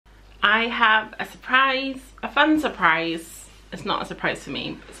I have a surprise, a fun surprise. It's not a surprise for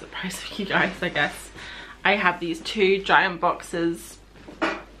me, but it's a surprise for you guys, I guess. I have these 2 giant boxes.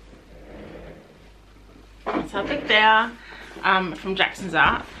 That's how big they are, from Jackson's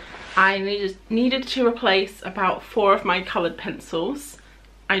Art. I needed to replace about 4 of my coloured pencils.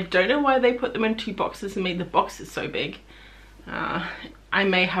 I don't know why they put them in 2 boxes and made the boxes so big. I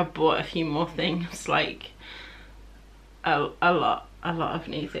may have bought a few more things, like a lot of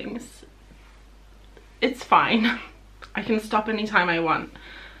new things. It's fine. I can stop anytime I want.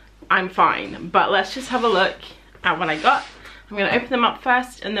 I'm fine. But let's just have a look at what I got. I'm going to open them up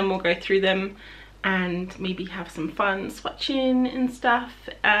first and then we'll go through them and maybe have some fun swatching and stuff.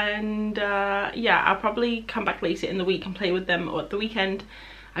 And yeah, I'll probably come back later in the week and play with them, or at the weekend.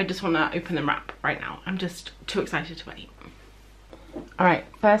 I just want to open them up right now. I'm just too excited to wait. Alright,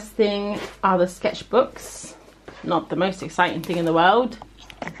 first thing are the sketchbooks. Not the most exciting thing in the world,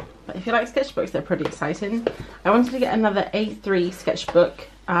 but if you like sketchbooks, they're pretty exciting. I wanted to get another A3 sketchbook,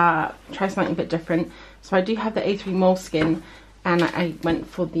 try something a bit different. So I do have the A3 moleskin, and I went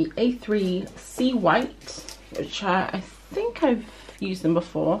for the A3 Sea White, which I think I've used them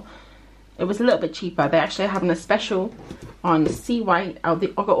before. It was a little bit cheaper. They actually are having a special on Sea White. I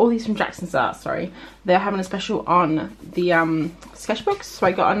got all these from Jackson's Art, sorry. They're having a special on the sketchbooks. So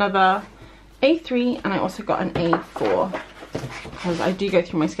I got another A3 and I also got an A4, because I do go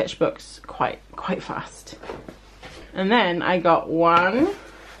through my sketchbooks quite fast. And then I got 1,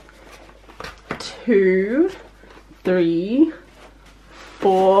 2, 3,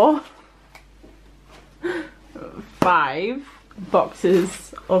 4, 5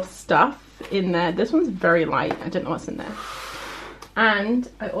 boxes of stuff in there. This one's very light. I don't know what's in there. And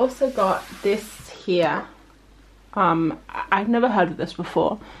I also got this here. I've never heard of this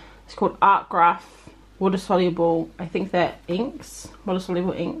before. It's called Art Graph Water Soluble. I think they're inks, water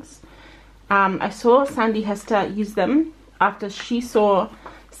soluble inks. I saw Sandi Hester use them after she saw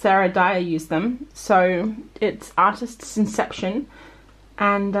Sarah Dyer use them. So it's Artist's Inception,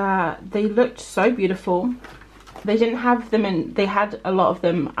 and they looked so beautiful. They didn't have them in, they had a lot of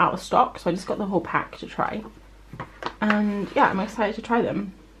them out of stock, so I just got the whole pack to try. And yeah, I'm excited to try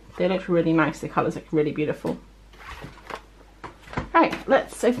them. They look really nice, the colours look really beautiful. Right,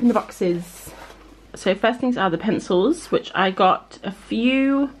 let's open the boxes. So first things are the pencils, which I got a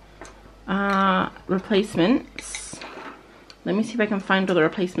few replacements. Let me see if I can find all the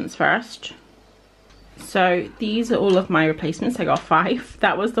replacements first. So these are all of my replacements. I got 5.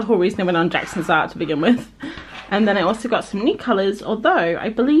 That was the whole reason I went on Jackson's Art to begin with. And then I also got some new colours, although I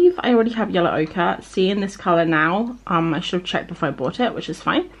believe I already have yellow ochre. Seeing this colour now, I should have checked before I bought it, which is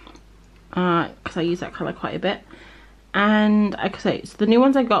fine, because I use that colour quite a bit. And like I say, so the new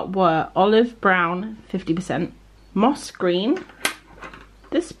ones I got were olive brown 50%, moss green,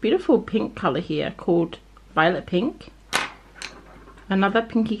 this beautiful pink colour here called violet pink, another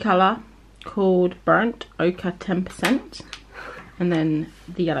pinky colour called burnt ochre 10%, and then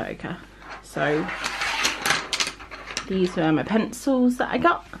the yellow ochre. So these were my pencils that I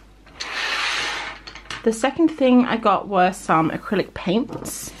got. The second thing I got were some acrylic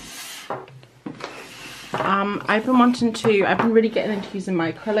paints. I've been really getting into using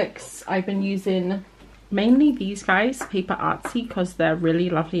my acrylics. I've been using mainly these guys, Paper Artsy, because they're really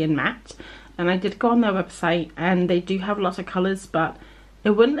lovely and matte. And I did go on their website and they do have lots of colours, but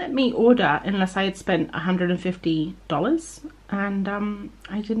it wouldn't let me order unless I had spent $150. And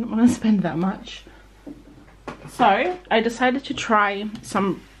I didn't want to spend that much. So I decided to try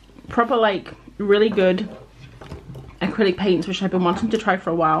some proper, like, really good acrylic paints, which I've been wanting to try for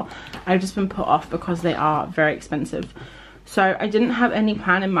a while. I've just been put off because they are very expensive. So I didn't have any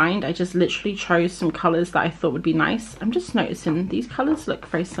plan in mind. I just literally chose some colours that I thought would be nice. I'm just noticing these colours look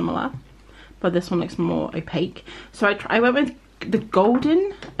very similar, but this one looks more opaque. So I went with the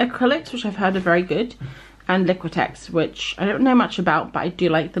golden acrylics, which I've heard are very good, and Liquitex, which I don't know much about, but I do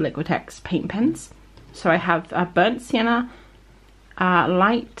like the Liquitex paint pens. So I have a burnt sienna,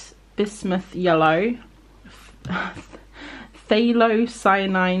 light bismuth yellow, phthalo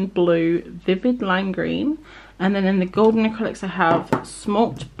cyanine blue, vivid lime green, and then in the golden acrylics I have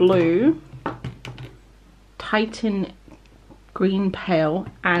smoked blue, Titan green pale,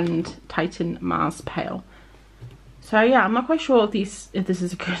 and Titan Mars pale. So yeah, I'm not quite sure if this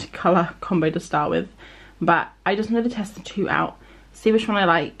is a good colour combo to start with, but I just wanted to test the 2 out, see which one I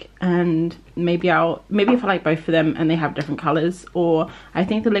like, and maybe if I like both of them and they have different colours, or I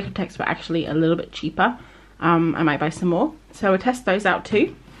think the Liquitex were actually a little bit cheaper, I might buy some more. So we'll test those out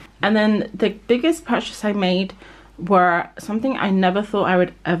too. And then the biggest purchase I made were something I never thought I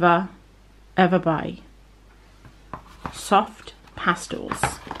would ever buy. Soft pastels.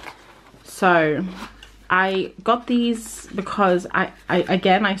 So I got these because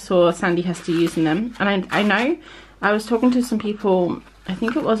I saw Sandi Hester using them, and I know I was talking to some people, I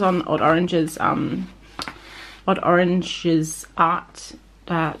think it was on Odd Orange's art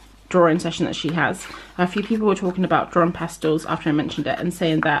drawing session that she has. A few people were talking about drawing pastels after I mentioned it, and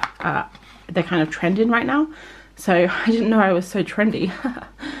saying that they're kind of trending right now. So I didn't know I was so trendy.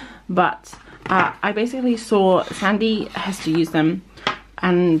 But I basically saw Sandi Hester use them,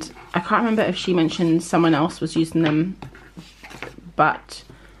 and I can't remember if she mentioned someone else was using them, but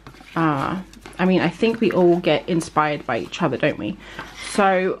I mean, I think we all get inspired by each other, don't we?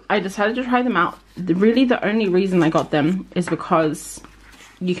 So I decided to try them out. Really the only reason I got them is because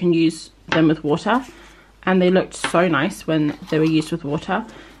you can use them with water, and they looked so nice when they were used with water.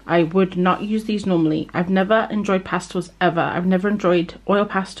 I would not use these normally. I've never enjoyed pastels ever. I've never enjoyed oil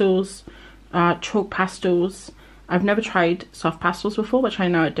pastels, chalk pastels. I've never tried soft pastels before, which I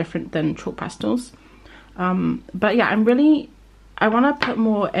know are different than chalk pastels. But yeah, I want to put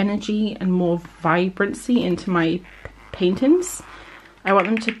more energy and more vibrancy into my paintings. I want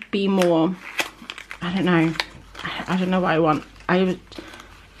them to be more, I don't know what I want.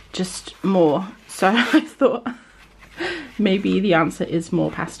 Just more. So I thought maybe the answer is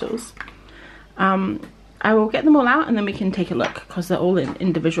more pastels. I will get them all out and then we can take a look, because they're all in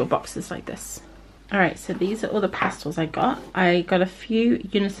individual boxes like this. Alright, so these are all the pastels I got. I got a few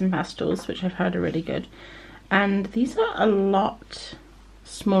unison pastels, which I've heard are really good. And these are a lot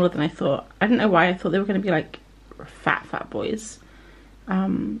smaller than I thought. I don't know why. I thought they were going to be like fat boys.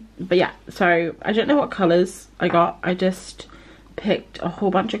 But yeah, so I don't know what colours I got. I just picked a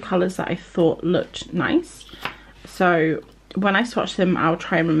whole bunch of colours that I thought looked nice. So when I swatch them, I'll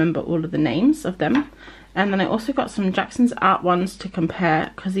try and remember all of the names of them. And then I also got some Jackson's Art ones to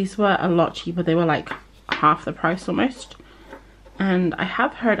compare, because these were a lot cheaper. They were like half the price almost. And I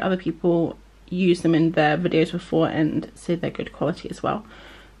have heard other people use them in their videos before and say they're good quality as well.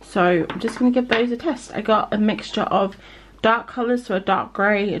 So I'm just going to give those a test. I got a mixture of dark colours, so a dark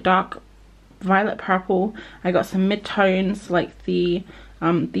grey, a dark violet purple. I got some mid-tones like these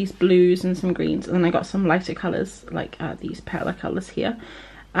blues and some greens. And then I got some lighter colours like these paler colours here.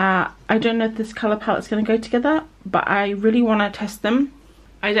 I don't know if this colour palette's going to go together, but I really want to test them.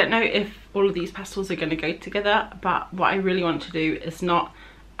 I don't know if all of these pastels are going to go together, but what I really want to do is not,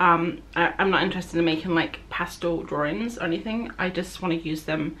 I'm not interested in making like pastel drawings or anything. I just want to use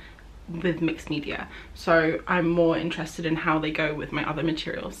them with mixed media. So I'm more interested in how they go with my other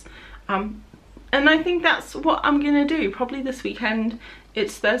materials. And I think that's what I'm going to do probably this weekend.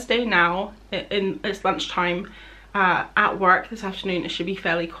 It's Thursday now, it's lunchtime. At work this afternoon it should be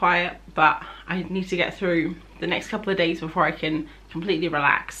fairly quiet, but I need to get through the next couple of days before I can completely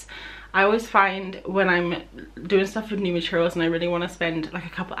relax. I always find when I'm doing stuff with new materials and I really want to spend like a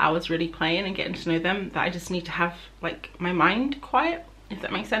couple hours really playing and getting to know them, that I just need to have like my mind quiet, if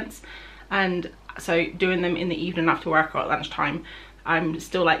that makes sense. And so doing them in the evening after work or at lunchtime, I'm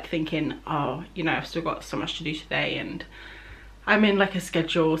still like thinking, oh, you know, I've still got so much to do today, and I'm in like a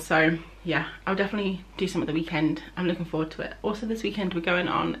schedule. So yeah, I'll definitely do some at the weekend. I'm looking forward to it. Also this weekend we're going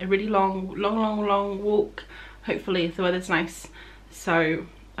on a really long walk, hopefully if the weather's nice. So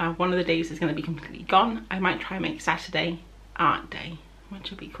one of the days is going to be completely gone. I might try and make Saturday art day, which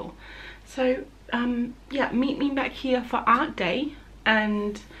would be cool. So yeah, meet me back here for art day,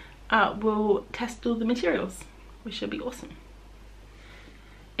 and we'll test all the materials, which should be awesome.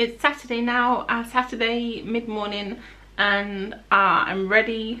 It's Saturday now, Saturday mid-morning, and I'm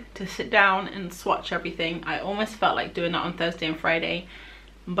ready to sit down and swatch everything. I almost felt like doing that on Thursday and Friday,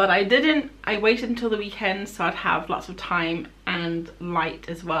 but I didn't. I waited until the weekend so I'd have lots of time and light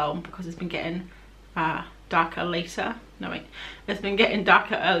as well, because it's been getting darker later. No wait, it's been getting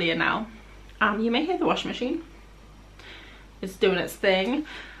darker earlier now. You may hear the washing machine. It's doing its thing.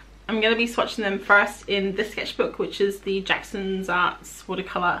 I'm going to be swatching them first in this sketchbook, which is the Jackson's Arts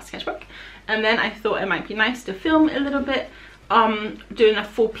watercolor sketchbook. And then I thought it might be nice to film a little bit, doing a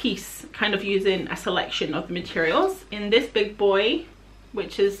full piece, kind of using a selection of the materials in this big boy,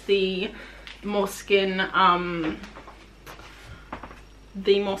 which is the Moleskine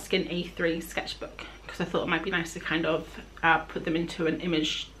A3 sketchbook, because I thought it might be nice to kind of put them into an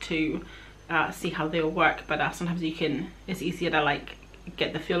image to see how they all work. But sometimes it's easier to like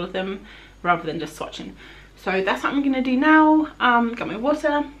get the feel of them rather than just swatching. So that's what I'm gonna do now. Got my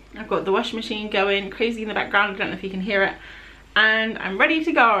water, I've got the washing machine going crazy in the background, I don't know if you can hear it, and I'm ready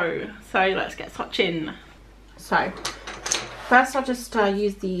to go. So let's get swatching. So first I'll just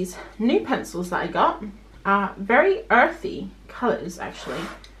use these new pencils that I got. Very earthy colors actually,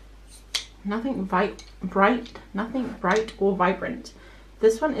 nothing bright or vibrant.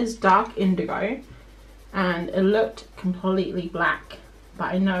 This one is dark indigo and it looked completely black,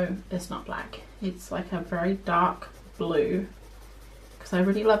 but I know it's not black. It's like a very dark blue, because I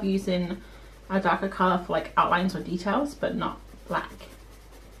really love using a darker colour for like outlines or details, but not black.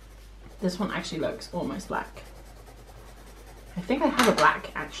 This one actually looks almost black. I think I have a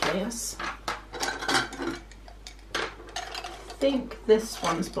black actually, yes. I think this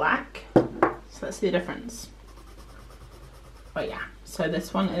one's black, so let's see the difference. Oh yeah, so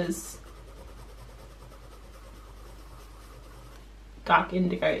this one is dark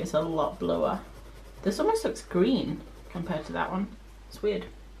indigo, is a lot bluer. This almost looks green compared to that one. It's weird.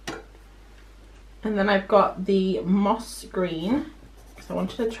 And then I've got the moss green, because I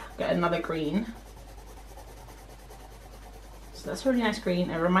wanted to get another green. So that's a really nice green.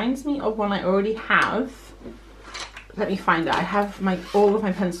 It reminds me of one I already have. Let me find it. I have all of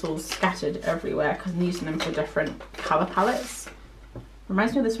my pencils scattered everywhere because I'm using them for different colour palettes.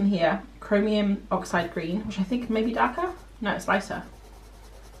 Reminds me of this one here, chromium oxide green, which I think may be darker. No, it's lighter.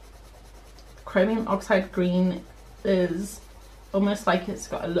 Chromium oxide green is almost like it's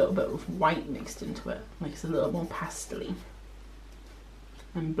got a little bit of white mixed into it, like it's a little more pastel-y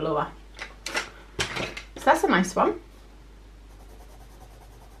and bluer. So that's a nice one,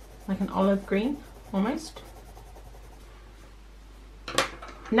 like an olive green almost.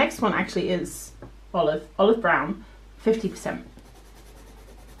 Next one actually is olive brown, 50%.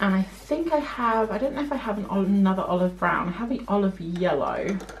 And I think I don't know if I have another olive brown. I have the olive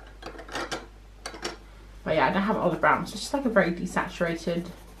yellow. But yeah, I don't have olive brown. So it's just like a very desaturated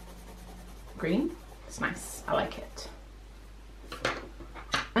green. It's nice. I like it.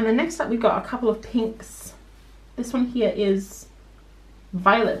 And then next up we've got a couple of pinks. This one here is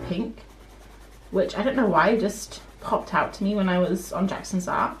violet pink, which I don't know why just popped out to me when I was on Jackson's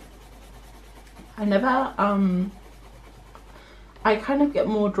Art. I never, I kind of get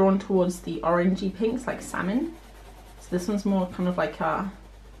more drawn towards the orangey pinks, like salmon. So this one's more kind of like a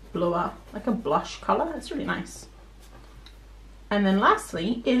bluer, like a blush colour. It's really nice. And then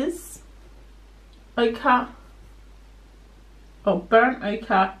lastly is ochre, burnt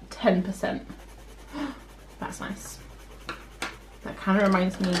ochre 10%. That's nice. That kind of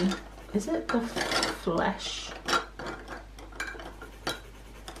reminds me, is it the flesh?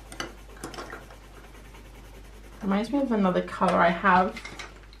 Reminds me of another colour I have.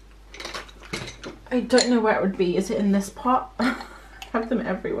 I don't know where it would be. Is it in this pot? I have them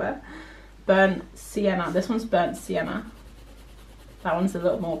everywhere. Burnt sienna. This one's burnt sienna. That one's a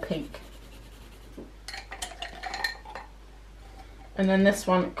little more pink. And then this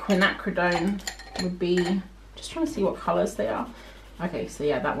one, quinacridone, would be, just trying to see what colours they are. Okay, so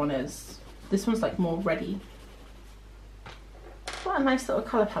yeah, that one is, this one's like more reddy. What a nice little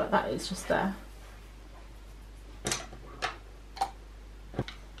colour palette that is just there.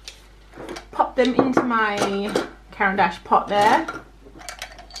 Pop them into my Caran d'Ache pot there.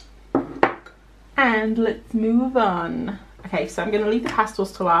 And let's move on. Okay, so I'm going to leave the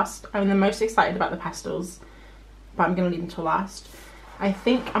pastels to last. I'm the most excited about the pastels, but I'm going to leave them to last. I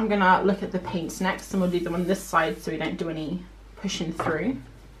think I'm going to look at the paints next, and we'll do them on this side so we don't do any pushing through.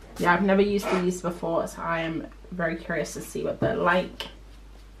 Yeah, I've never used these before, so I am very curious to see what they're like.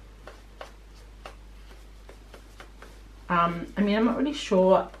 I mean, I'm not really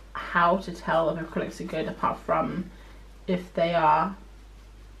sure how to tell if acrylics are good, apart from if they are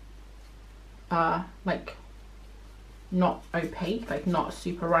like not opaque, like not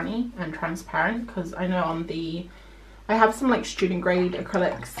super runny and transparent, because I know on the, I have some like student grade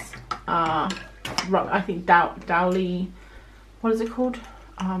acrylics, I think Dowley, what is it called,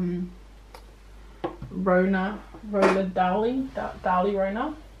 Rona Dowley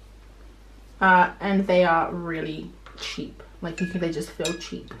Rona, and they are really cheap, like they just feel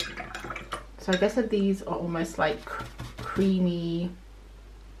cheap. So I guess that these are almost like creamy,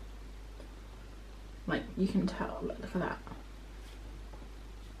 like you can tell, look at that.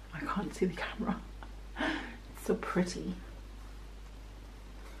 I can't see the camera. It's so pretty.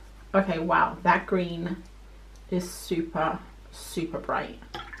 Okay, wow, that green is super bright.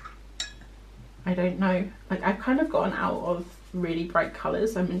 I don't know, like I've kind of gotten out of really bright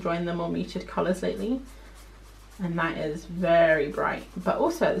colours. I'm enjoying the more muted colours lately, and that is very bright. But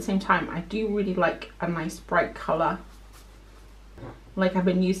also at the same time, I do really like a nice bright colour. Like I've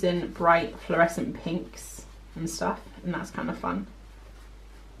been using bright fluorescent pinks and stuff, and that's kind of fun.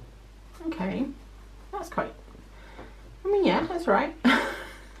 Okay, that's quite, I mean, yeah, that's right.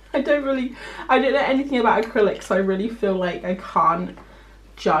 I don't know anything about acrylics, so I really feel like I can't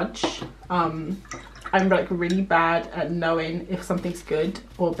judge. I'm like really bad at knowing if something's good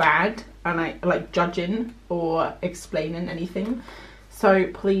or bad, and I like judging or explaining anything. So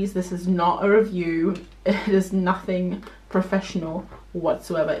please, this is not a review. It is nothing professional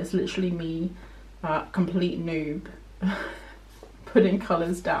whatsoever. It's literally me, complete noob, putting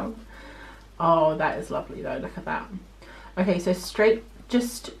colours down. Oh, that is lovely though, look at that. Okay, so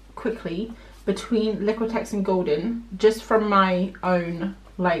just quickly, between Liquitex and Golden, just from my own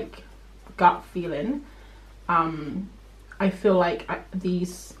like gut feeling, I feel like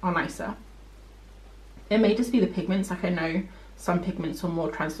these are nicer. It may just be the pigments, like I know some pigments are more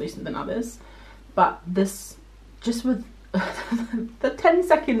translucent than others, but this, just with the 10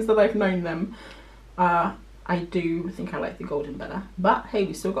 seconds that I've known them, I do think I like the Golden better. But hey,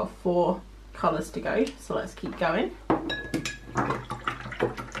 we still got 4 colours to go, so let's keep going.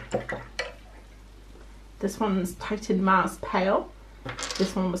 This one's Titan Mars Pale,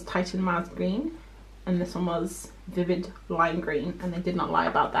 this one was Titan Mars Green, and this one was Vivid Lime Green, and they did not lie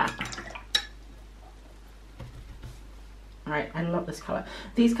about that. Alright, I love this colour.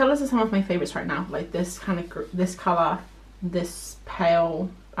 These colours are some of my favourites right now, like this kind of, this colour, this pale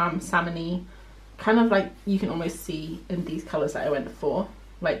salmon-y, kind of like you can almost see in these colours that I went for,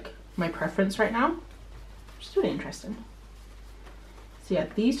 like my preference right now, which is really interesting. So yeah,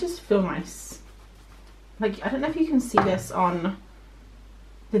 these just feel nice. Like, I don't know if you can see this on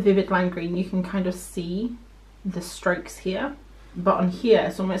the Vivid Lime Green, you can kind of see the strokes here, but on here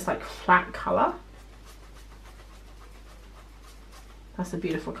it's almost like flat colour. That's a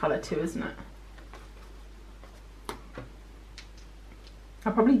beautiful colour too, isn't it?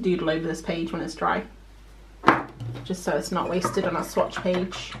 I'll probably doodle over this page when it's dry, just so it's not wasted on our swatch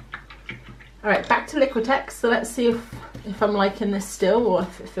page. Alright, back to Liquitex. So let's see if I'm liking this still, or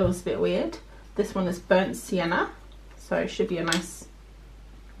if it feels a bit weird. This one is Burnt Sienna, so it should be a nice,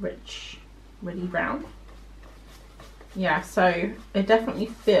 rich, reddy brown. Yeah, so it definitely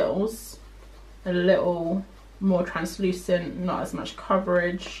feels a little more translucent, not as much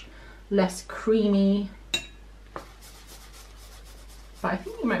coverage, less creamy. But I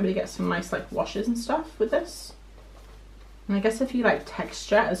think you might be able to get some nice like washes and stuff with this. And I guess if you like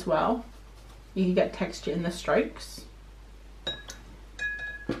texture as well, you can get texture in the strokes.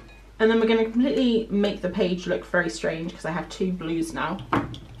 And then we're going to completely make the page look very strange because I have 2 blues now,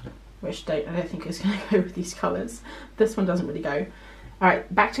 which I don't think is going to go with these colours. This one doesn't really go.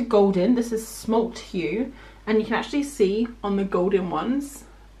 Alright, back to Golden. This is Smoked Hue, and you can actually see on the Golden ones,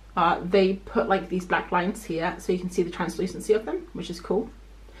 they put like these black lines here so you can see the translucency of them, which is cool.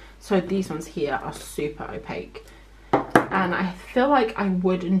 So these ones here are super opaque, and I feel like I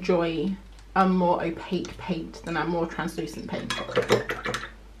would enjoy a more opaque paint than a more translucent paint.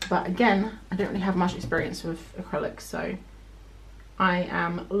 But again, I don't really have much experience with acrylics, so I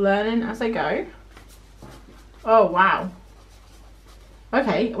am learning as I go. Oh wow.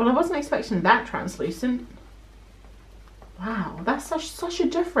 Okay, well I wasn't expecting that translucent. Wow, that's such a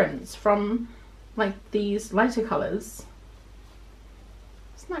difference from like these lighter colours.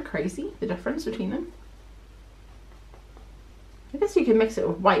 Isn't that crazy, the difference between them? I guess you can mix it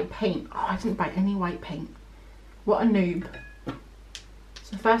with white paint. Oh, I didn't buy any white paint. What a noob.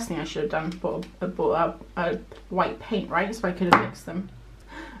 The first thing I should have done, bought a white paint, right? So I could have mixed them.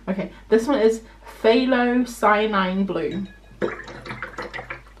 Okay, this one is Phthalo Cyanine Blue.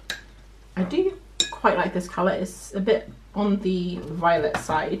 I do quite like this colour. It's a bit on the violet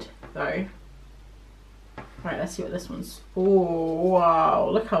side though. Right, let's see what this one's. Oh wow,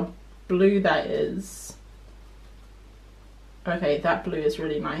 look how blue that is. Okay, that blue is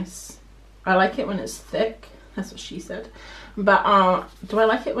really nice. I like it when it's thick. That's what she said. But do I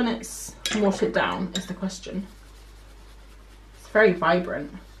like it when it's watered down is the question. It's very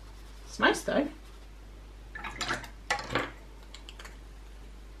vibrant. It's nice though.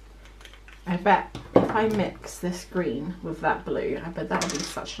 I bet if I mix this green with that blue, I bet that would be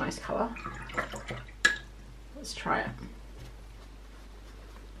such a nice colour. Let's try it.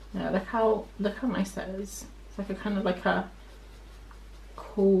 Yeah, look how nice that is. It's like a kind of like a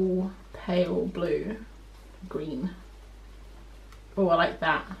cool pale blue green. Oh, I like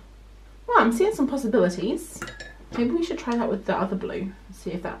that. Well, I'm seeing some possibilities. Maybe we should try that with the other blue and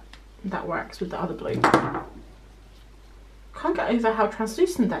see if that works with the other blue. Can't get over how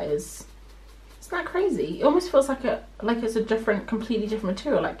translucent that is. Isn't that crazy? It almost feels like it's a different, completely different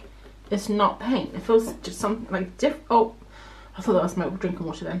material. Like it's not paint. It feels just something like different. Oh, I thought that was my drinking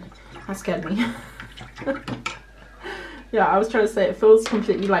water then. That scared me. Yeah, I was trying to say it feels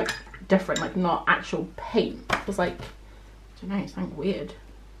completely like different, like not actual paint. It was like, I don't know, something weird.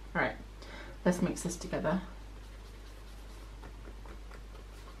 Alright, let's mix this together.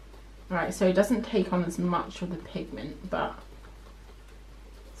 Alright, so it doesn't take on as much of the pigment, but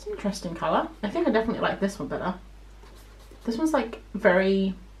it's an interesting colour. I think I definitely like this one better. This one's like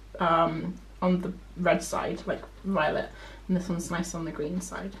very on the red side, like violet, and this one's nice on the green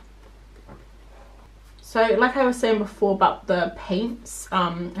side. So like I was saying before about the paints,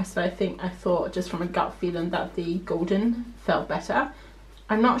 I said I thought just from a gut feeling that the golden felt better.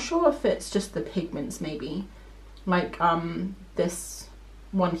 I'm not sure if it's just the pigments maybe. Like this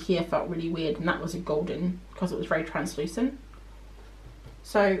one here felt really weird, and that was a golden because it was very translucent.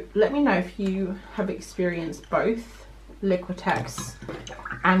 So let me know if you have experienced both Liquitex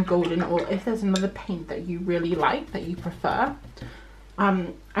and golden, or if there's another paint that you really like, that you prefer.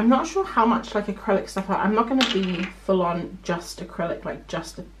 I'm not sure how much like acrylic stuff, I'm not going to be full on just acrylic, like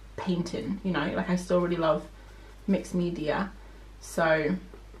just a painting, you know, like I still really love mixed media. So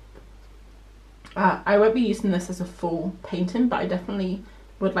I won't be using this as a full painting, but I definitely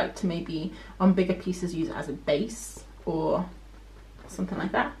would like to maybe on bigger pieces use it as a base or something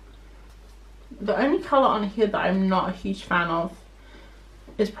like that. The only colour on here that I'm not a huge fan of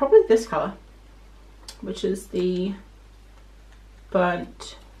is probably this colour, which is the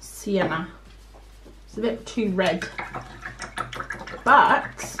burnt sienna. It's a bit too red,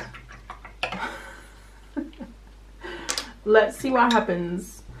 but let's see what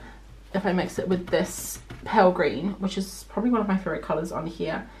happens if I mix it with this pale green, which is probably one of my favourite colours on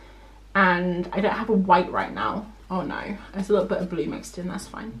here. And I don't have a white right now. Oh no, there's a little bit of blue mixed in, that's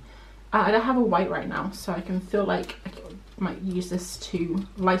fine. I don't have a white right now, so I can feel like I might use this to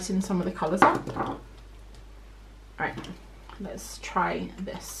lighten some of the colours up. Alright, let's try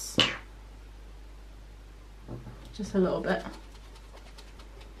this. Just a little bit.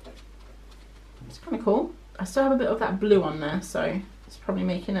 It's kind of cool. I still have a bit of that blue on there, so it's probably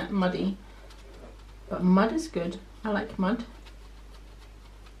making it muddy. But mud is good. I like mud.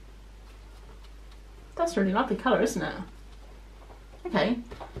 That's a really lovely colour, isn't it? Okay.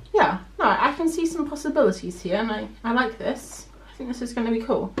 Yeah, no, I can see some possibilities here, and I like this. I think this is going to be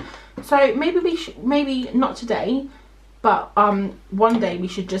cool. So maybe not today, but one day we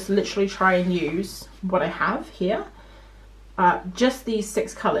should just literally try and use what I have here. Just these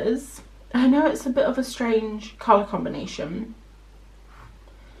 6 colours. I know it's a bit of a strange colour combination.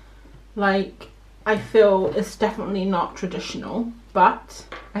 Like, I feel it's definitely not traditional, but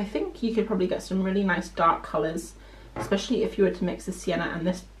I think you could probably get some really nice dark colours, especially if you were to mix the sienna and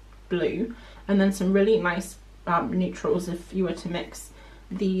this blue, and then some really nice neutrals if you were to mix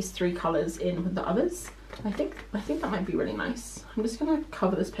these 3 colours in with the others. I think that might be really nice. I'm just going to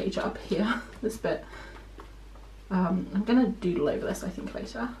cover this page up here, this bit. I'm going to doodle over this, I think,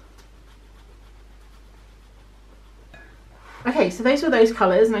 later. Okay, so those were those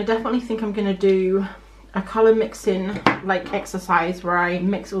colours, and I definitely think I'm going to do a colour mixing like exercise where I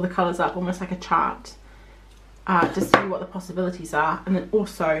mix all the colours up almost like a chart to see what the possibilities are, and then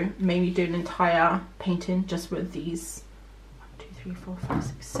also maybe do an entire painting just with these 1, 2, 3, 4, 5,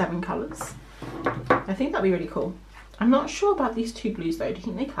 6, 7 colours. I think that'd be really cool. I'm not sure about these 2 blues though. Do you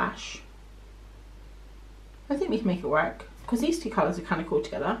think they clash? I think we can make it work because these 2 colours are kind of cool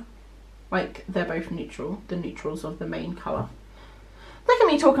together. Like, they're both neutral, the neutrals of the main colour. Look at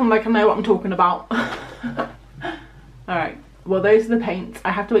me talking like I know what I'm talking about. Alright, well those are the paints.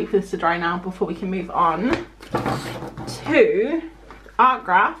 I have to wait for this to dry now before we can move on to art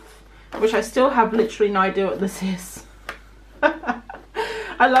graph, which I still have literally no idea what this is.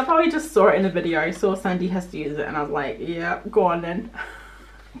 I love how I just saw it in a video. I saw Sandi Hester use it and I was like, yeah, go on then.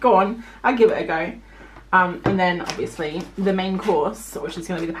 Go on, I'll give it a go. And then obviously the main course, which is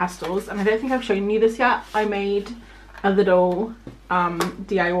going to be the pastels, and I don't think I've shown you this yet. I made a little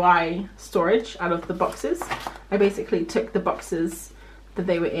DIY storage out of the boxes. I basically took the boxes that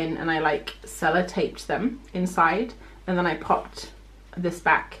they were in and I like sellotaped them inside, and then I popped this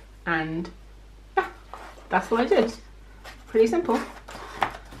back, and yeah, that's what I did. Pretty simple.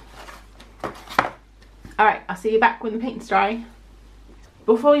 Alright, I'll see you back when the paint's dry.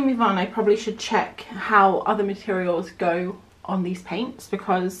 Before we move on, I probably should check how other materials go on these paints,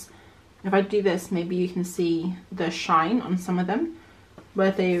 because if I do this, maybe you can see the shine on some of them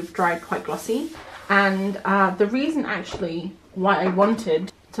where they've dried quite glossy. And the reason actually why I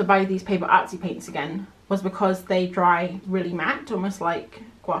wanted to buy these paper artsy paints again was because they dry really matte, almost like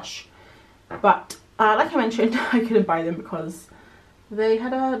gouache. But like I mentioned, I couldn't buy them because they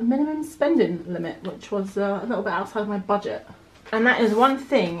had a minimum spending limit, which was a little bit outside my budget. And that is one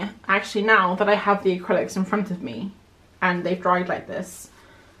thing, actually, now that I have the acrylics in front of me and they've dried like this,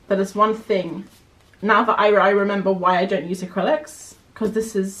 that is one thing, now that I remember why I don't use acrylics, because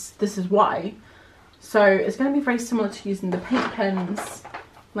this is why. So it's going to be very similar to using the paint pens,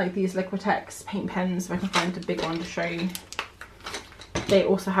 like these Liquitex paint pens, if I can find a big one to show you. They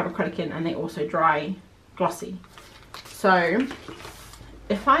also have acrylic in and they also dry glossy. So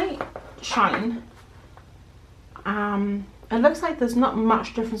if I shine, it looks like there's not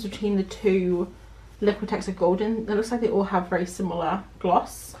much difference between the two Liquitex or Golden. It looks like they all have very similar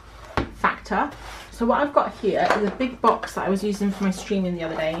gloss factor. So what I've got here is a big box that I was using for my streaming the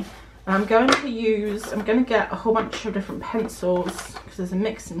other day. And I'm going to get a whole bunch of different pencils because there's a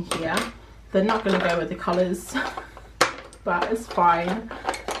mix in here. They're not going to go with the colours, but it's fine.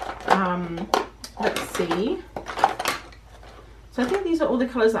 Let's see. So I think these are all the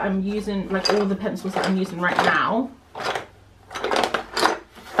colours that I'm using, like all the pencils that I'm using right now.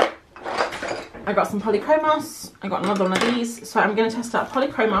 I got some Polychromos. I got another one of these. So I'm going to test out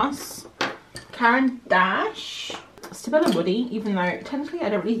Polychromos, Caran d'Ache, Stabilo Woody, even though technically I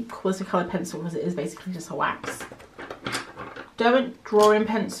don't really call this a coloured pencil because it is basically just a wax. Derwent drawing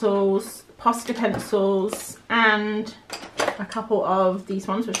pencils, Posca pencils, and a couple of these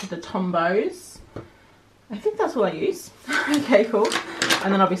ones, which are the Tombos. I think that's all I use. Okay, cool.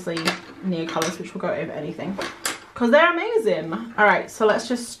 And then obviously Neo colours, which will go over anything because they're amazing. All right, so let's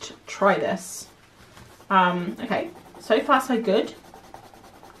just try this. Okay, so far so good.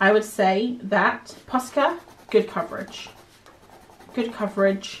 I would say that Posca, good coverage,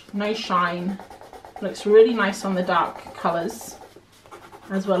 no shine, looks really nice on the dark colours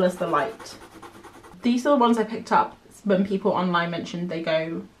as well as the light. These are the ones I picked up when people online mentioned they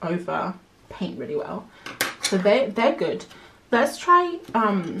go over paint really well, so they're good. Let's try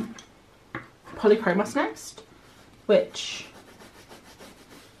Polychromos next, which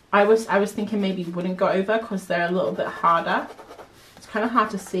I was thinking maybe wouldn't go over because they're a little bit harder. It's kind of hard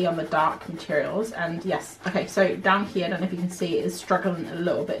to see on the dark materials. And yes, okay, so down here, I don't know if you can see, it is struggling a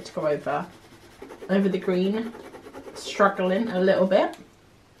little bit to go over the green, struggling a little bit.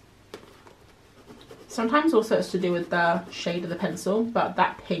 Sometimes also it's to do with the shade of the pencil, but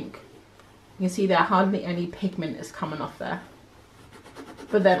that pink, you can see there hardly any pigment is coming off there.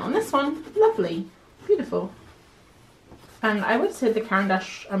 But then on this one, lovely, beautiful. And I would say the Caran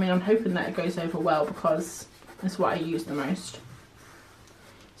d'Ache, I mean, I'm hoping that it goes over well because it's what I use the most.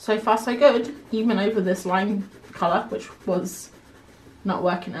 So far so good, even over this lime colour, which was not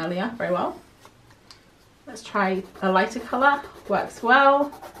working earlier very well. Let's try a lighter colour, works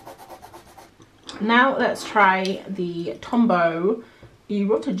well. Now let's try the Tombow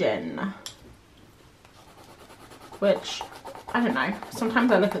Erotogen, which, I don't know,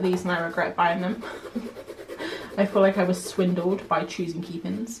 sometimes I look at these and I regret buying them. I feel like I was swindled by choosing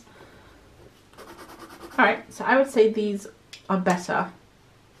keep-ins. Alright, so I would say these are better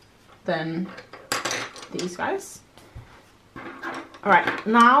than these guys. Alright,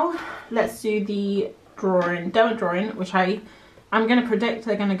 now let's do the Derwent drawing, which I'm going to predict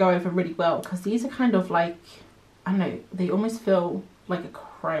they're going to go over really well because these are kind of like, I don't know, they almost feel like a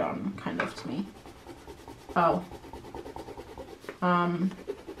crayon kind of to me. Oh.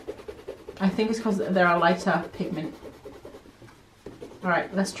 I think it's because they're a lighter pigment.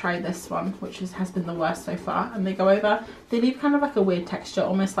 Alright, let's try this one, which has been the worst so far. And they go over, they leave kind of like a weird texture,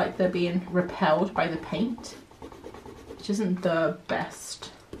 almost like they're being repelled by the paint, which isn't the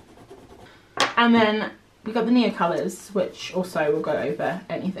best. And then we got the Neo colours, which also will go over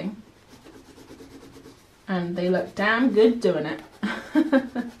anything. And they look damn good doing it.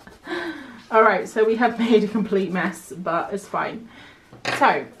 Alright, so we have made a complete mess, but it's fine.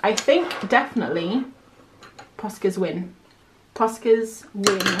 So, I think definitely Posca's win. Posca's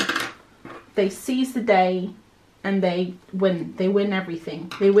win. They seize the day and they win. They win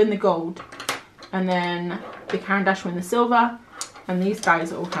everything. They win the gold. And then the Caran d'Ache win the silver. And these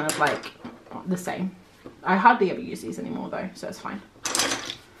guys are all kind of like the same. I hardly ever use these anymore though, so it's fine.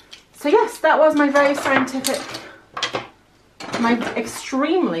 So yes, that was my very scientific, my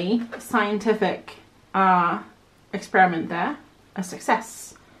extremely scientific experiment there. A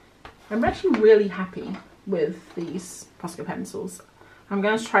success. I'm actually really happy with these Posca pencils. I'm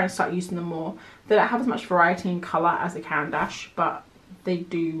going to try and start using them more. They don't have as much variety in colour as the Caran d'Ache, but they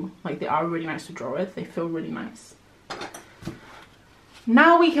do, like, they are really nice to draw with. They feel really nice.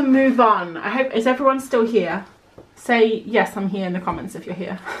 Now we can move on. I hope, is everyone still here? Say yes, I'm here in the comments if you're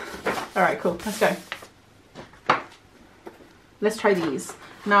here. Alright, cool, let's go. Let's try these.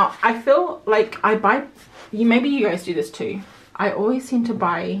 Now, I feel like I buy, maybe you guys do this too. I always seem to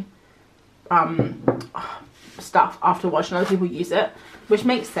buy stuff after watching other people use it, which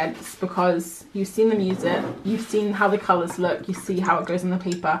makes sense because you've seen them use it, you've seen how the colours look, you see how it goes on the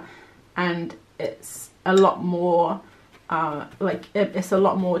paper, and it's a lot more it's a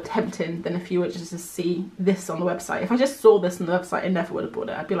lot more tempting than if you were just to see this on the website. If I just saw this on the website, I never would have bought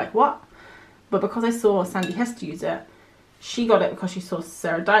it. I'd be like, what? But because I saw Sandi Hester use it, she got it because she saw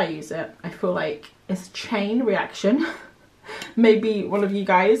Sarah Dyer use it. I feel like it's a chain reaction maybe one of you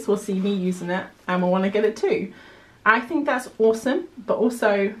guys will see me using it and will want to get it too. I think that's awesome, but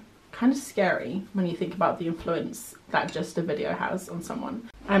also kind of scary when you think about the influence that just a video has on someone.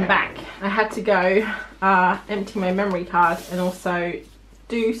 I'm back. I had to go empty my memory card and also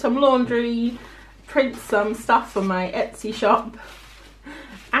do some laundry, print some stuff for my Etsy shop,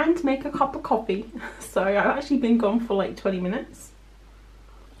 and make a cup of coffee. So I've actually been gone for like 20 minutes,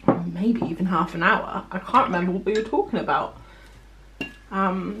 or maybe even half an hour. I can't remember what we were talking about.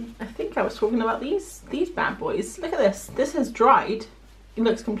 I think I was talking about these bad boys. Look at this. This has dried. It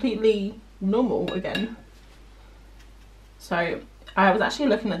looks completely normal again. So I was actually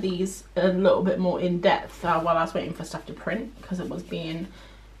looking at these a little bit more in depth while I was waiting for stuff to print, because it was being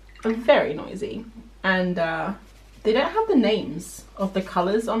very noisy, and they don't have the names of the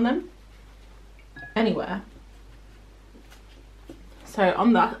colours on them anywhere. So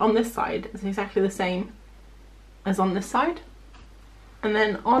on this side it's exactly the same as on this side, and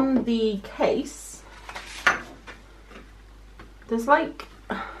then on the case there's like,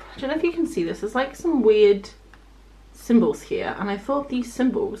 I don't know if you can see this, there's like some weird symbols here, and I thought these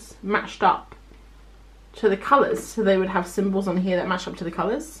symbols matched up to the colours, so they would have symbols on here that match up to the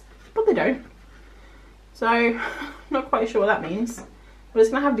colours, but they don't. So not quite sure what that means. We're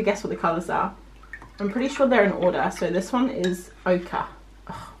just gonna have to guess what the colours are. I'm pretty sure they're in order. So this one is ochre.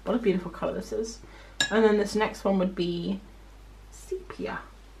 Oh, what a beautiful colour this is. And then this next one would be sepia,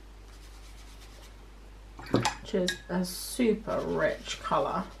 which is a super rich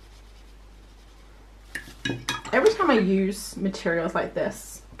colour. Every time I use materials like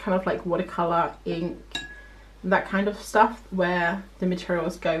this, kind of like watercolour, ink, that kind of stuff where the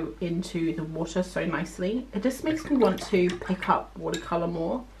materials go into the water so nicely, it just makes me want to pick up watercolour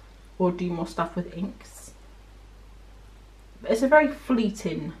more or do more stuff with inks. It's a very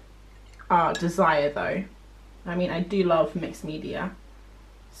fleeting desire though. I mean, I do love mixed media,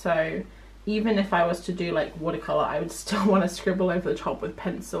 so even if I was to do like watercolour, I would still want to scribble over the top with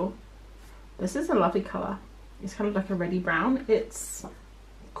pencil. This is a lovely colour. It's kind of like a reddy brown. It's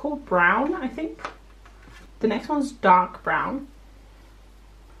called brown, I think. The next one's dark brown.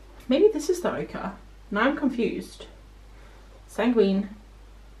 Maybe this is the ochre. Now I'm confused. Sanguine,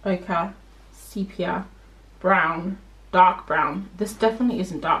 ochre, sepia, brown, dark brown. This definitely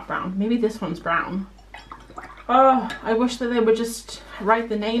isn't dark brown. Maybe this one's brown. Oh, I wish that they would just write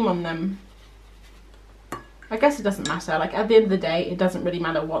the name on them. I guess it doesn't matter. Like, at the end of the day, it doesn't really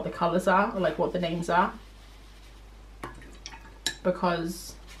matter what the colours are or like what the names are,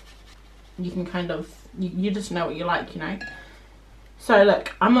 because you can kind of, you just know what you like, you know. So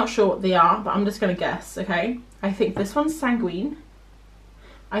look, I'm not sure what they are, but I'm just gonna guess, okay? I think this one's sanguine.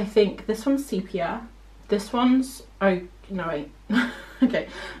 I think this one's sepia. This one's, oh no wait, okay.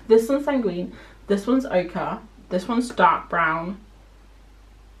 This one's sanguine. This one's ochre. This one's dark brown.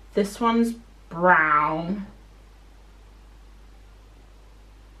 This one's brown.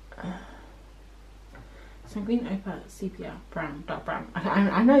 Sanguine, ochre, sepia, brown, dark brown.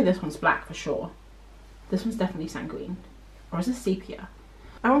 I know this one's black for sure. This one's definitely sanguine. Or is it sepia?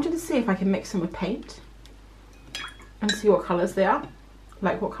 I wanted to see if I can mix them with paint and see what colours they are.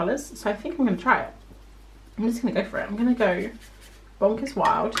 Like what colours. So I think I'm going to try it. I'm just going to go for it. I'm going to go bonkers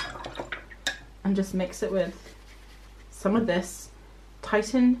wild and just mix it with some of this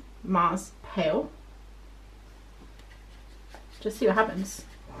Titan Mars Pale. Just see what happens.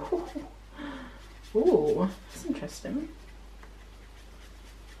 Ooh, that's interesting.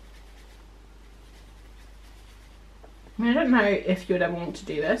 I mean, I don't know if you would ever want to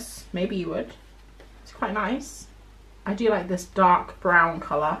do this. Maybe you would. It's quite nice. I do like this dark brown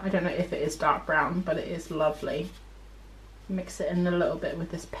colour. I don't know if it is dark brown, but it is lovely. Mix it in a little bit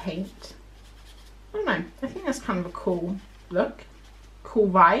with this paint. I don't know. I think that's kind of a cool look. Cool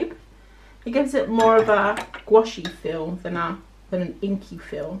vibe. It gives it more of a gouache feel than an inky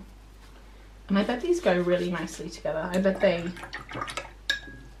feel. And I bet these go really nicely together. I bet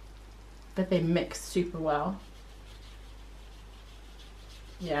they mix super well.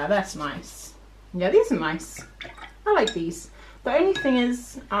 Yeah, that's nice. Yeah, these are nice. I like these. The only thing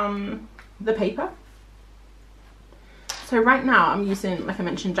is the paper. So right now I'm using, like I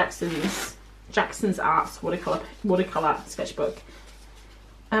mentioned, Jackson's Arts watercolor sketchbook,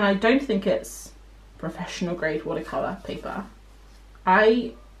 and I don't think it's professional grade watercolor paper.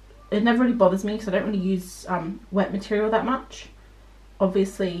 It never really bothers me because I don't really use wet material that much.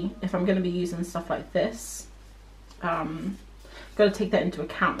 Obviously, if I'm going to be using stuff like this, got to take that into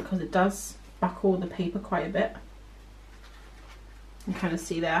account because it does buckle the paper quite a bit. You can kind of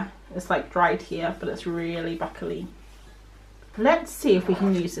see there, it's like dried here, but it's really buckly. Let's see if we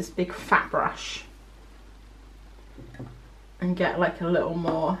can use this big fat brush and get like a little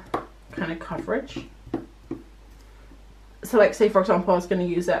more kind of coverage. So like say for example I was going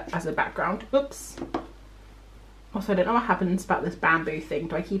to use it as a background. Oops. Also I don't know what happens about this bamboo thing.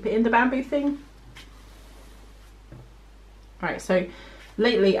 Do I keep it in the bamboo thing? Alright, so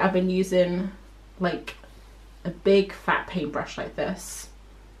lately I've been using like a big fat paintbrush like this,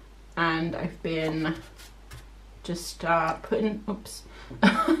 and I've been just putting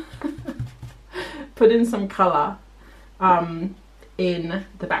putting some colour in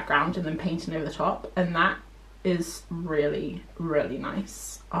the background and then painting over the top, and that is really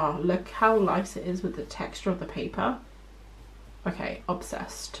nice. Oh, look how light it is with the texture of the paper. Okay,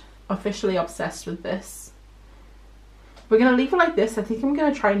 obsessed, officially obsessed with this. We're gonna leave it like this. I think I'm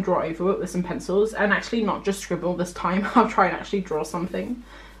gonna try and draw over it with some pencils, and actually not just scribble this time. I'll try and actually draw something.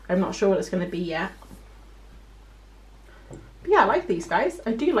 I'm not sure what it's gonna be yet. But yeah, I like these, guys.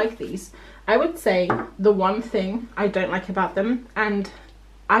 I do like these. I would say the one thing I don't like about them, and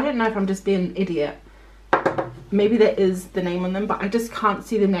I don't know if I'm just being an idiot, maybe there is the name on them, but I just can't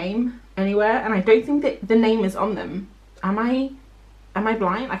see the name anywhere, and I don't think that the name is on them. Am I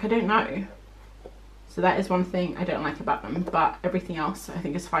blind? Like, I don't know. So that is one thing I don't like about them, but everything else I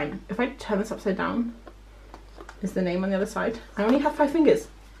think is fine. If I turn this upside down, is the name on the other side? I only have 5 fingers.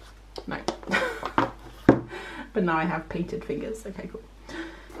 No. But now I have painted fingers. Okay, cool.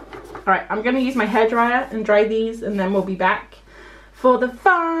 Alright, I'm going to use my hairdryer and dry these, and then we'll be back for the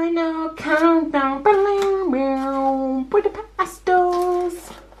final countdown with the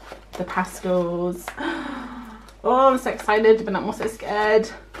pastels. The pastels. Oh, I'm so excited, but I'm also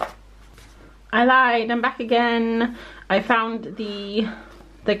scared. I lied, I'm back again. I found the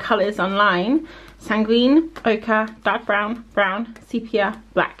colours online. Sanguine, ochre, dark brown, brown, sepia,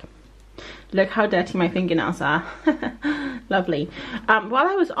 black. Look how dirty my fingernails are. Lovely. While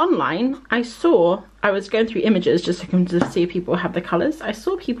I was online, I was going through images just to see if people have the colours. I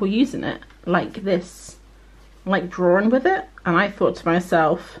saw people using it like this, like drawing with it, and I thought to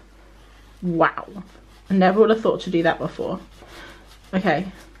myself, wow, I never would have thought to do that before.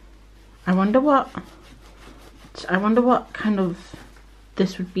 Okay. I wonder what kind of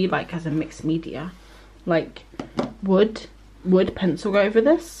this would be like as a mixed media. Like, would pencil go over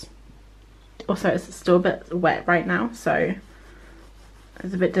this? Also, it's still a bit wet right now, so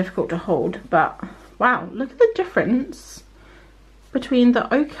it's a bit difficult to hold, but wow, look at the difference between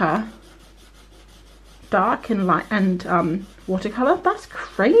the ochre dark and light and watercolor. That's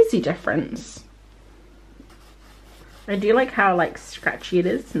crazy difference. I do like how like scratchy it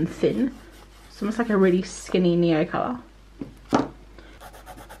is and thin. It's almost like a really skinny neo color.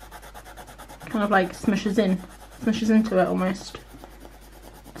 Kind of like smushes into it almost.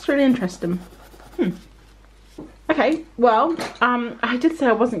 It's really interesting. Okay, well, I did say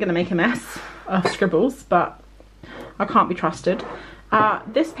I wasn't going to make a mess of scribbles, but I can't be trusted.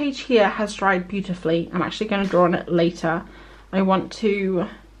 This page here has dried beautifully. I'm actually going to draw on it later. I want to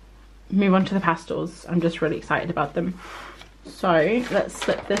move on to the pastels. I'm just really excited about them. So let's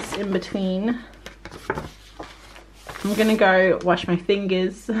slip this in between. I'm gonna go wash my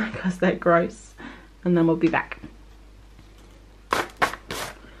fingers because they're gross, and then we'll be back.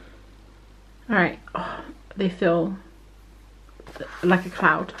 Alright, oh, they feel like a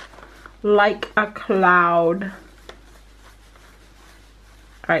cloud. Like a cloud.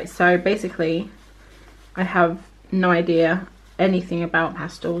 Alright, so basically I have no idea anything about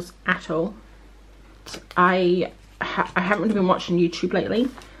pastels at all. I haven't really been watching YouTube lately.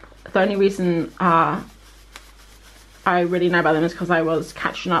 The only reason I really know about them is because I was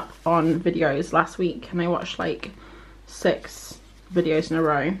catching up on videos last week, and I watched like 6 videos in a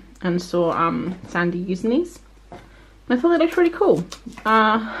row and saw Sandi using these, and I thought they looked really cool.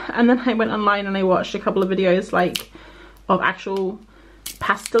 And then I went online and I watched a couple of videos like of actual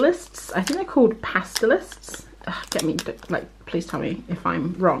pastelists. I think they're called pastelists. Get me, like, please tell me if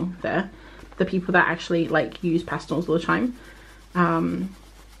I'm wrong there. The people that actually like use pastels all the time.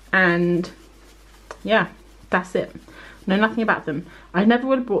 And yeah, that's it. Know nothing about them. I never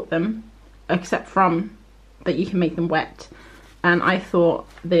would have bought them except from that you can make them wet, and I thought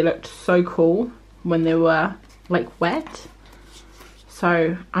they looked so cool when they were like wet,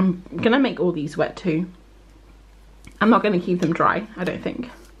 so I'm gonna make all these wet too. I'm not gonna keep them dry, I don't think.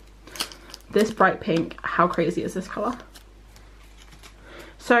 This bright pink, how crazy is this color?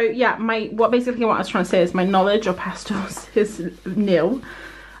 So yeah, what I was trying to say is my knowledge of pastels is nil.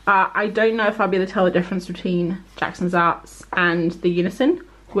 I don't know if I'll be able to tell the difference between Jackson's Arts and the Unison,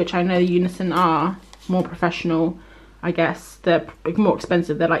 which I know the Unison are more professional, I guess. They're more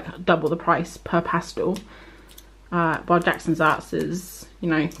expensive, they're like double the price per pastel. While Jackson's Arts is, you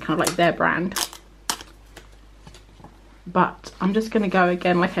know, kind of like their brand. but I'm just going to go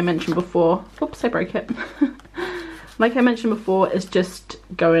again, like I mentioned before. Oops, I broke it. Like I mentioned before, it's just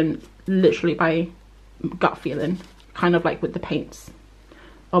going literally by gut feeling, kind of like with the paints,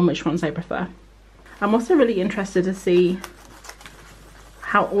 on which ones I prefer. I'm also really interested to see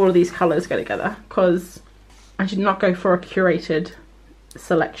how all of these colours go together, because I did not go for a curated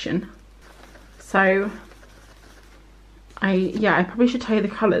selection. So I probably should tell you the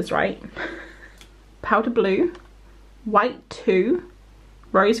colours, right? Powder blue, white 2,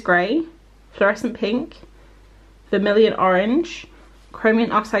 rose grey, fluorescent pink, vermilion orange,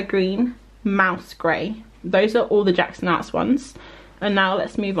 chromium oxide green, mouse grey. Those are all the Jackson Arts ones. And now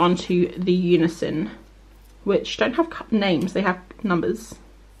let's move on to the Unison, which don't have names, they have numbers.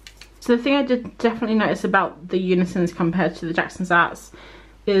 So the thing I did definitely notice about the Unisons compared to the Jackson Arts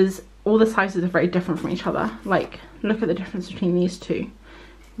is all the sizes are very different from each other. Like, look at the difference between these two.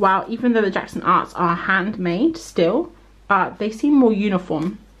 Wow, even though the Jackson Arts are handmade still, they seem more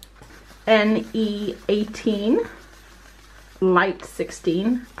uniform. NE 18, light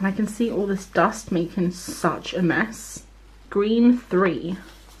 16, and I can see all this dust making such a mess. Green 3,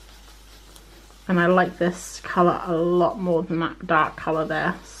 and I like this colour a lot more than that dark colour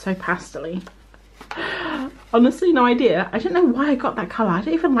there, so pastel-y. Honestly, no idea. I don't know why I got that colour. I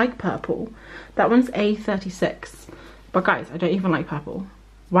don't even like purple. That one's A36, but guys, I don't even like purple.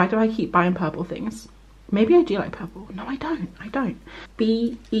 Why do I keep buying purple things? Maybe I do like purple. No, I don't.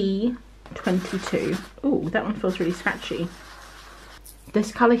 BE22. Oh, that one feels really scratchy.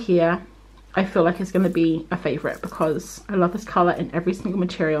 This colour here, I feel like it's going to be a favourite because I love this colour in every single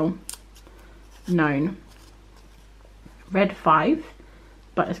material known. Red 5,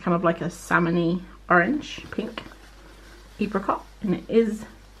 but it's kind of like a salmon-y orange, pink, apricot, and it is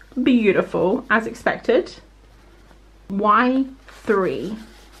beautiful as expected. Y3,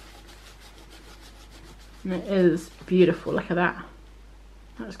 and it is beautiful. Look at that.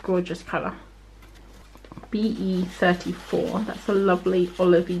 That's gorgeous colour. BE34, that's a lovely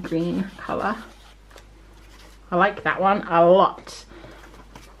olivey green colour. I like that one a lot.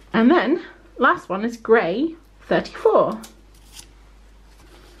 And then last one is grey 34.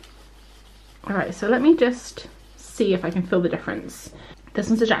 Alright, so let me just see if I can feel the difference. This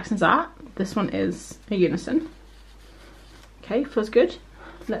one's a Jackson's Art, this one is a Unison. Okay, feels good.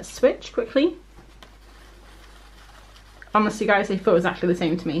 Let's switch quickly. Honestly guys, they feel exactly the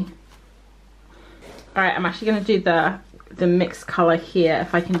same to me. Alright, I'm actually going to do the mixed colour here,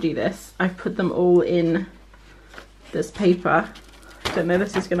 if I can do this. I've put them all in this paper. Don't know if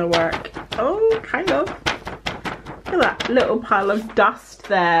this is going to work. Oh, kind of. Look at that little pile of dust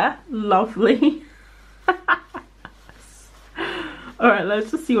there. Lovely. Alright,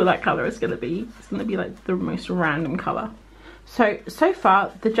 let's just see what that colour is going to be. It's going to be like the most random colour. So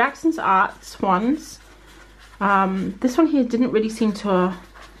far, the Jackson's Arts ones, this one here didn't really seem to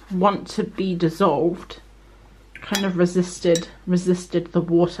want to be dissolved. Kind of resisted the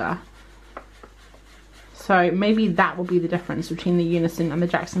water. So maybe that will be the difference between the Unison and the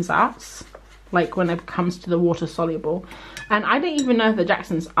Jackson's Arts, like when it comes to the water soluble. And I don't even know if the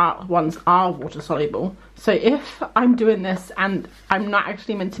Jackson's Art ones are water soluble. So if I'm doing this and I'm not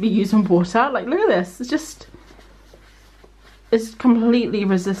actually meant to be using water, like look at this, it's completely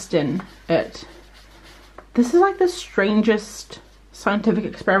resisting it. This is like the strangest scientific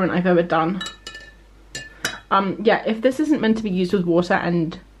experiment I've ever done. Yeah, if this isn't meant to be used with water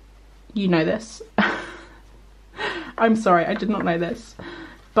and you know this, I'm sorry, I did not know this.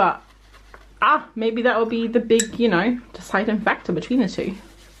 But, maybe that will be the big, you know, deciding factor between the two.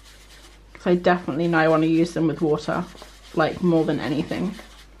 Because I definitely know I want to use them with water, like more than anything.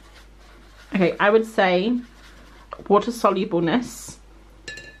 Okay, I would say water solubleness,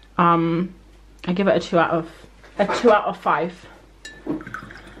 I give it a 2 out of 5.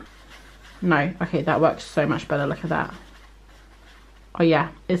 No, okay, that works so much better. Look at that. Oh yeah,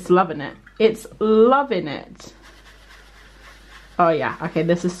 it's loving it. It's loving it. Oh yeah, okay,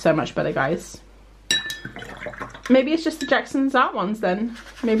 this is so much better, guys. Maybe it's just the Jackson's Art ones then.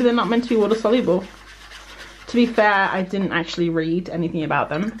 Maybe they're not meant to be water soluble. To be fair, I didn't actually read anything about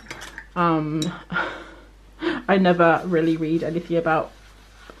them. I never really read anything about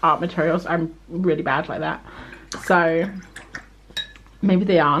art materials. I'm really bad like that. So maybe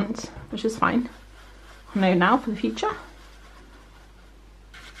they aren't, which is fine. I'll know now for the future.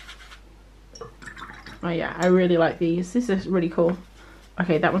 Oh yeah, I really like these. This is really cool.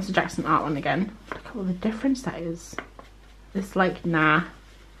 Okay, that one's the Jackson Art one again. Look at all the difference that is. It's like, nah.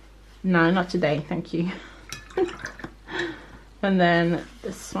 No, not today, thank you. And then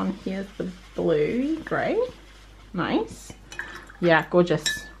this one here's the blue grey. Nice. Yeah, gorgeous.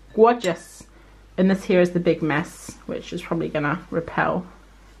 Gorgeous. And this here is the big mess, which is probably gonna repel.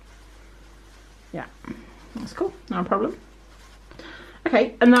 Yeah, that's cool, no problem.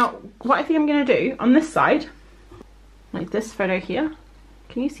 Okay, and now what I think I'm gonna do on this side, like this photo here,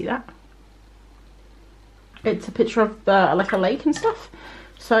 can you see that? It's a picture of like a lake and stuff.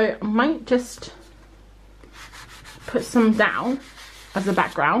 So I might just put some down as a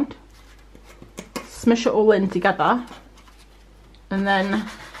background, smush it all in together, and then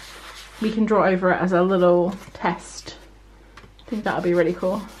we can draw over it as a little test. I think that would be really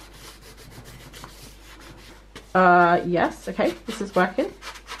cool. Yes, okay, this is working.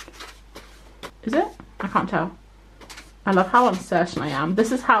 Is it? I can't tell. I love how uncertain I am.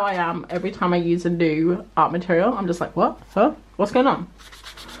 This is how I am every time I use a new art material. I'm just like, what? Huh? What's going on?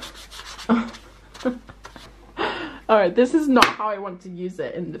 Alright, this is not how I want to use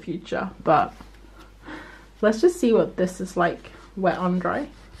it in the future, but let's just see what this is like wet on dry.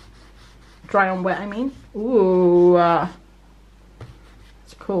 Dry on wet, I mean. Ooh,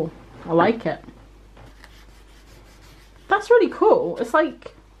 it's cool. I like it. That's really cool. It's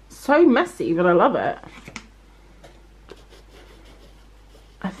like so messy, but I love it.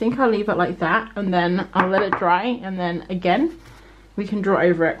 I think I'll leave it like that, and then I'll let it dry, and then again we can draw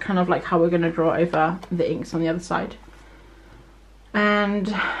over it, kind of like how we're going to draw over the inks on the other side.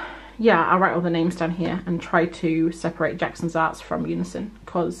 And yeah, I'll write all the names down here and try to separate Jackson's Arts from Unison,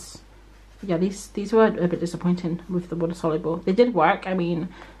 because yeah, these were a bit disappointing with the water soluble. They did work. I mean,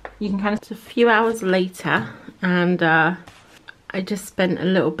 you can kind of... It's a few hours later, and I just spent a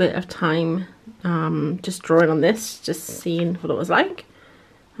little bit of time just drawing on this, just seeing what it was like.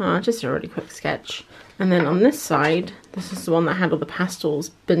 Just a really quick sketch. And then on this side, this is the one that had all the pastels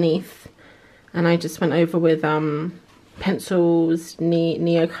beneath, and I just went over with pencils,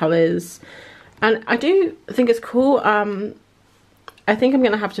 neo colors, and I do think it's cool. I think I'm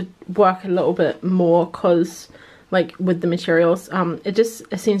gonna have to work a little bit more, because like with the materials,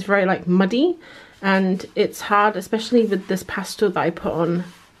 it seems very like muddy, and it's hard, especially with this pastel that I put on,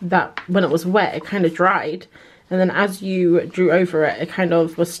 that when it was wet it kind of dried, and then as you drew over it, it kind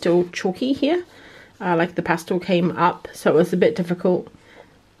of was still chalky here, like the pastel came up, so it was a bit difficult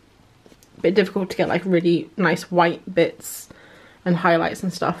to get like really nice white bits and highlights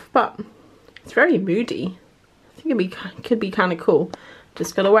and stuff. But it's very moody. I think it could be kind of cool.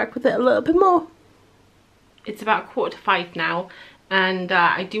 Just gotta work with it a little bit more. It's about 4:45 now, and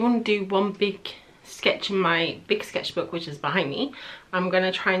I do want to do one big sketch in my big sketchbook, which is behind me. I'm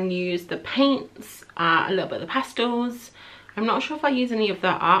gonna try and use the paints, a little bit of the pastels. I'm not sure if I use any of the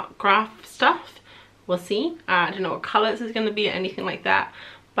art graph stuff. We'll see. I don't know what colours is gonna be or anything like that,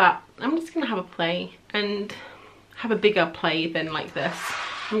 but I'm just gonna have a play and have a bigger play than like this.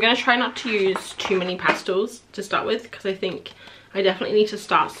 I'm gonna try not to use too many pastels to start with, because I think I definitely need to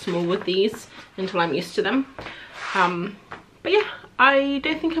start small with these until I'm used to them. But yeah, I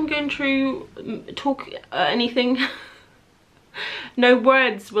don't think I'm going to talk anything. No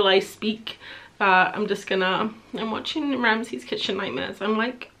words will I speak. I'm watching Ramsay's Kitchen Nightmares. I'm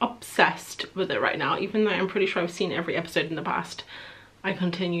like obsessed with it right now, even though I'm pretty sure I've seen every episode in the past. I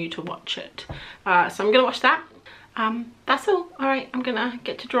continue to watch it. So I'm gonna watch that. That's all. Alright, I'm gonna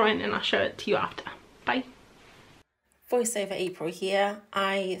get to drawing and I'll show it to you after. Bye. Voiceover April here.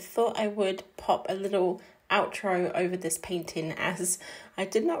 I thought I would pop a little outro over this painting, as I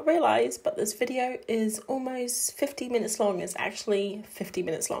did not realise, but this video is almost 50 minutes long. It's actually 50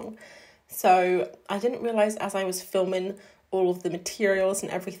 minutes long. So I didn't realise as I was filming all of the materials and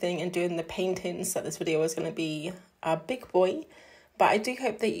everything and doing the paintings that this video was going to be a big boy. But I do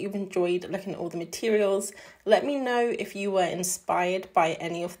hope that you've enjoyed looking at all the materials. Let me know if you were inspired by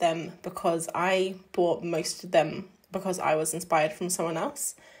any of them, because I bought most of them because I was inspired from someone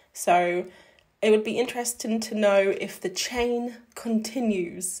else. So it would be interesting to know if the chain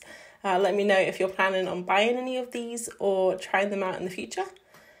continues. Let me know if you're planning on buying any of these or trying them out in the future.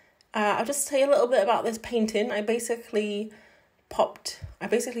 I'll just tell you a little bit about this painting. I basically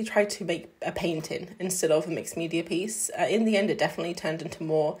tried to make a painting instead of a mixed media piece. In the end, it definitely turned into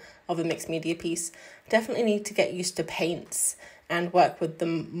more of a mixed media piece. Definitely need to get used to paints and work with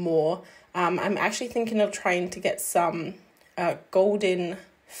them more. I'm actually thinking of trying to get some golden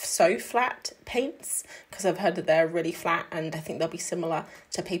so flat paints, because I've heard that they're really flat and I think they'll be similar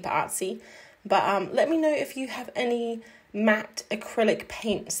to Paper Artsy. But let me know if you have any matte acrylic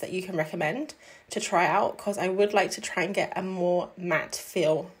paints that you can recommend to try out, because I would like to try and get a more matte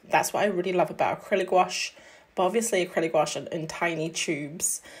feel. That's what I really love about acrylic gouache, but obviously acrylic gouache in tiny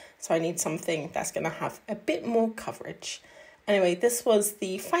tubes, so I need something that's going to have a bit more coverage. Anyway, this was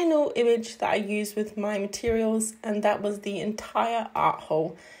the final image that I used with my materials, and that was the entire art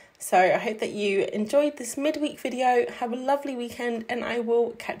haul. So I hope that you enjoyed this midweek video. Have a lovely weekend and I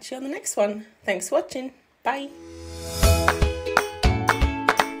will catch you on the next one. Thanks for watching. Bye.